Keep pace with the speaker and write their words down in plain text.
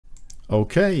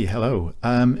Okay, hello.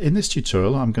 In this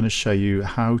tutorial I'm going to show you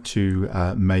how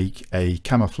to make a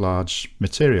camouflage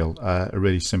material, a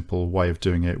really simple way of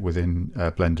doing it within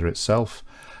Blender itself.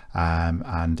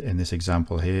 And in this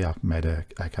example here I've made a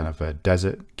kind of a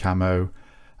desert camo,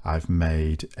 I've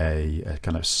made a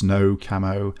kind of snow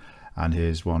camo, and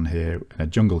here's one here in a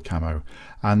jungle camo.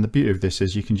 And the beauty of this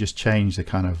is you can just change the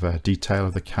kind of detail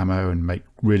of the camo and make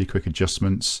really quick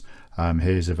adjustments.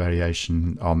 Here's a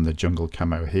variation on the jungle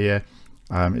camo here.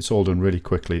 It's all done really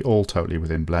quickly, all totally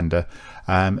within Blender.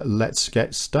 Let's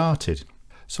get started.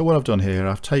 So what I've done here,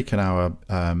 I've taken our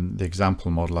the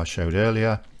example model I showed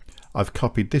earlier. I've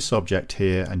copied this object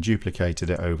here and duplicated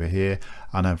it over here,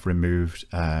 and I've removed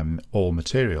all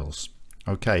materials.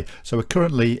 Okay, so we're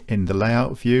currently in the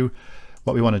layout view.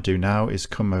 What we want to do now is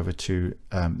come over to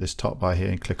this top bar here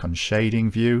and click on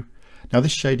shading view. Now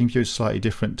this shading view is slightly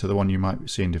different to the one you might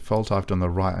see in default. I've done the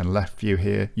right and left view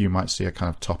here. You might see a kind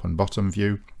of top and bottom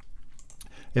view.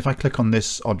 If I click on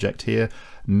this object here,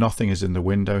 nothing is in the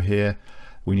window here.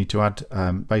 We need to add,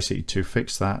 basically to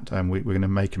fix that, we're going to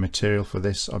make a material for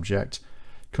this object.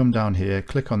 Come down here,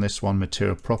 click on this one,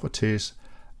 material properties,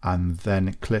 and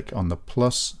then click on the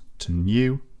plus to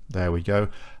new. There we go.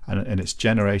 And it's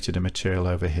generated a material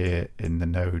over here in the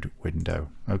node window.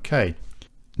 Okay.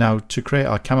 Now to create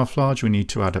our camouflage we need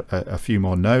to add a few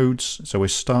more nodes. So we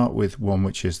start with one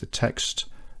which is the text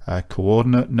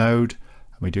coordinate node,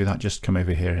 and we do that, just come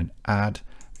over here and add.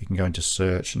 We can go into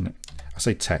search, and I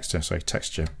say text, sorry,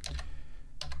 texture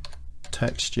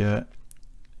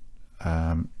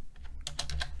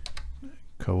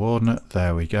coordinate,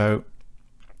 there we go.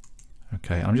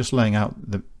 Okay, I'm just laying out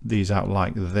these out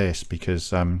like this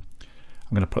because I'm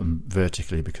going to put them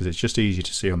vertically because it's just easy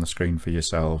to see on the screen for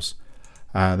yourselves.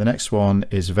 The next one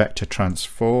is vector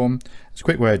transform. A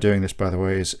quick way of doing this, by the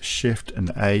way, is Shift and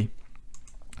A,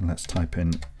 and let's type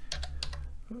in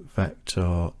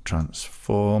vector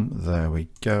transform. There we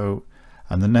go.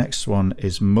 And the next one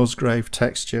is Musgrave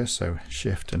texture, so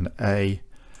Shift and A,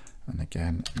 and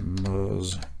again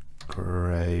Musgrave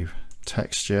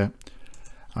texture.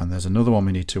 And there's another one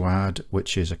we need to add,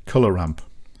 which is a color ramp,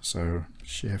 so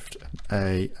Shift and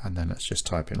A, and then let's just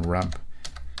type in ramp,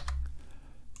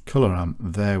 color ramp.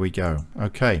 There we go.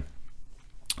 Okay,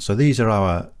 so these are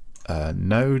our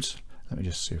nodes. Let me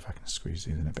just see if I can squeeze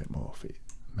these in a bit more,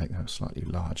 make them slightly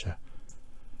larger.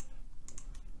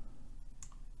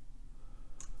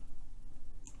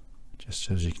 Just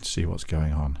so you can see what's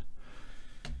going on.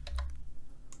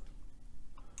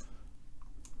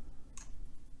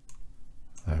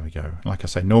 There we go. Like I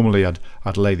say, normally I'd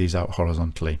lay these out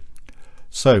horizontally.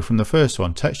 So from the first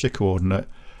one, texture coordinate,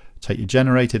 take your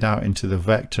generated out into the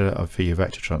vector for your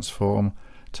vector transform.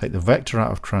 Take the vector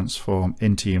out of transform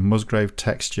into your Musgrave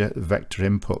texture, vector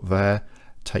input there.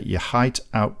 Take your height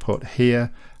output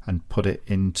here and put it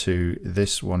into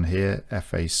this one here,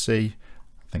 FAC. I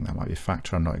think that might be a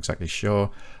factor, I'm not exactly sure.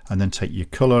 And then take your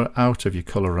color out of your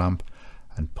color ramp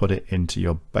and put it into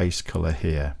your base color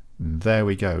here. And there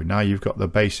we go. Now you've got the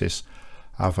basis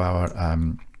of our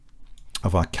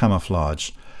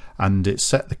camouflage. And it's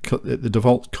set the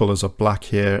default colors are black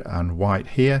here and white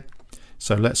here.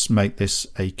 So let's make this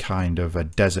a kind of a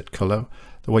desert color.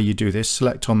 The way you do this,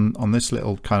 select on this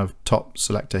little kind of top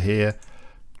selector here.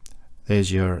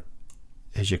 Here's your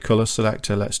color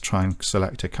selector. Let's try and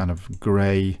select a kind of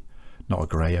gray, not a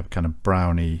gray, a kind of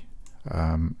browny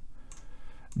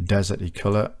deserty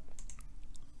color.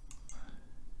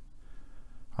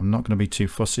 I'm not going to be too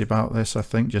fussy about this. I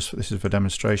think just this is for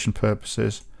demonstration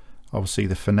purposes. Obviously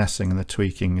the finessing and the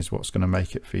tweaking is what's going to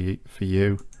make it for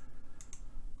you.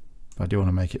 But I do want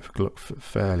to make it look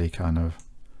fairly kind of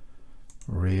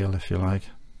real, if you like.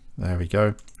 There we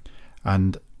go.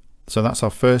 And so that's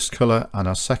our first color, and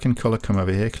our second color, come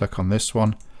over here, click on this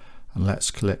one, and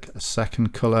let's click a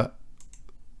second color.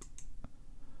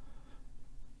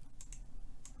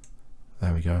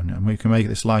 There we go. And we can make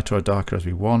this lighter or darker as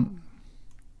we want.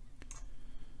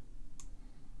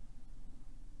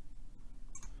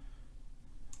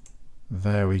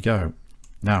 There we go.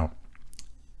 Now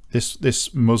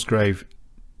this Musgrave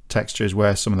texture is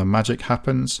where some of the magic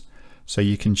happens, so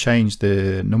you can change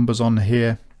the numbers on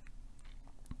here.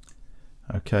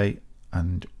 Okay,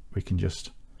 and we can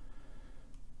just,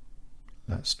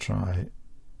 let's try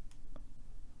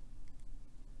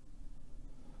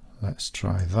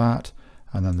that.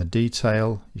 And then the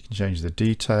detail, you can change the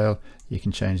detail, you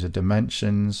can change the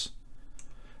dimensions,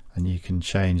 and you can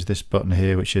change this button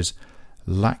here, which is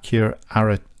lacnarity.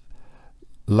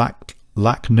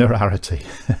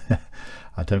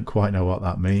 I don't quite know what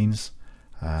that means,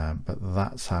 but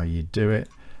that's how you do it.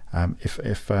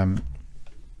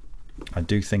 I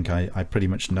do think I pretty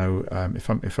much know, I'm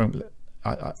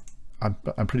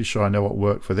pretty sure I know what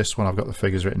worked for this one. I've got the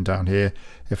figures written down here.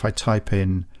 If I type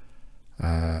in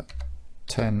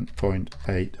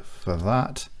 10.8 for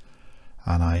that,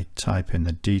 and I type in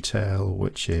the detail,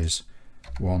 which is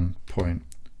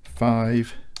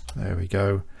 1.5, there we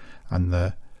go, and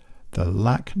the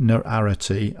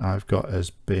linearity I've got as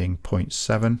being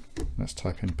 0.7. Let's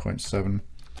type in 0.7.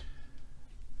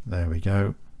 There we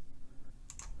go.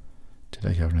 Did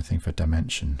I have anything for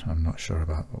dimension? I'm not sure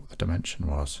about what the dimension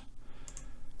was.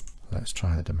 Let's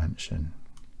try the dimension.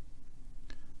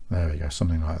 There we go,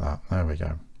 something like that. There we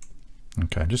go.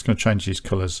 Okay, I'm just going to change these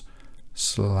colors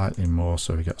slightly more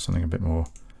so we get something a bit more.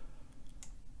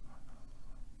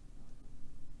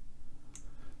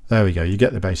 There we go, you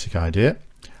get the basic idea,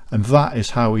 and that is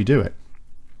how we do it.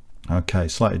 Okay,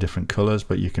 slightly different colors,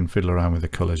 but you can fiddle around with the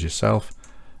colors yourself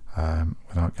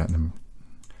without getting them.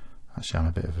 Actually, I'm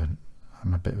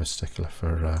a bit of a stickler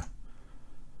for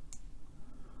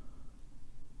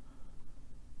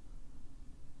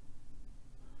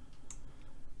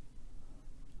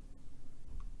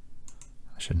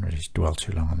I shouldn't really dwell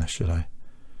too long on this, should I?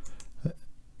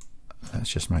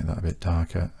 Let's just make that a bit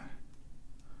darker.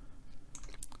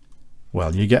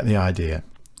 Well, you get the idea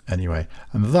anyway,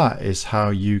 and that is how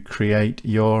you create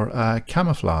your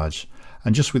camouflage.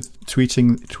 And just with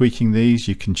tweaking these,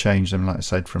 you can change them, like I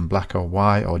said, from black or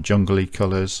white or jungly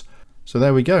colors. So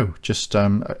there we go, just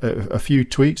a few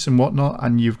tweaks and whatnot,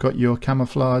 and you've got your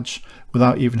camouflage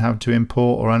without even having to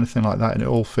import or anything like that, and it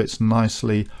all fits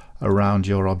nicely around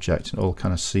your object and all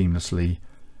kind of seamlessly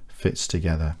fits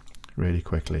together really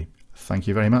quickly. Thank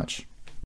you very much.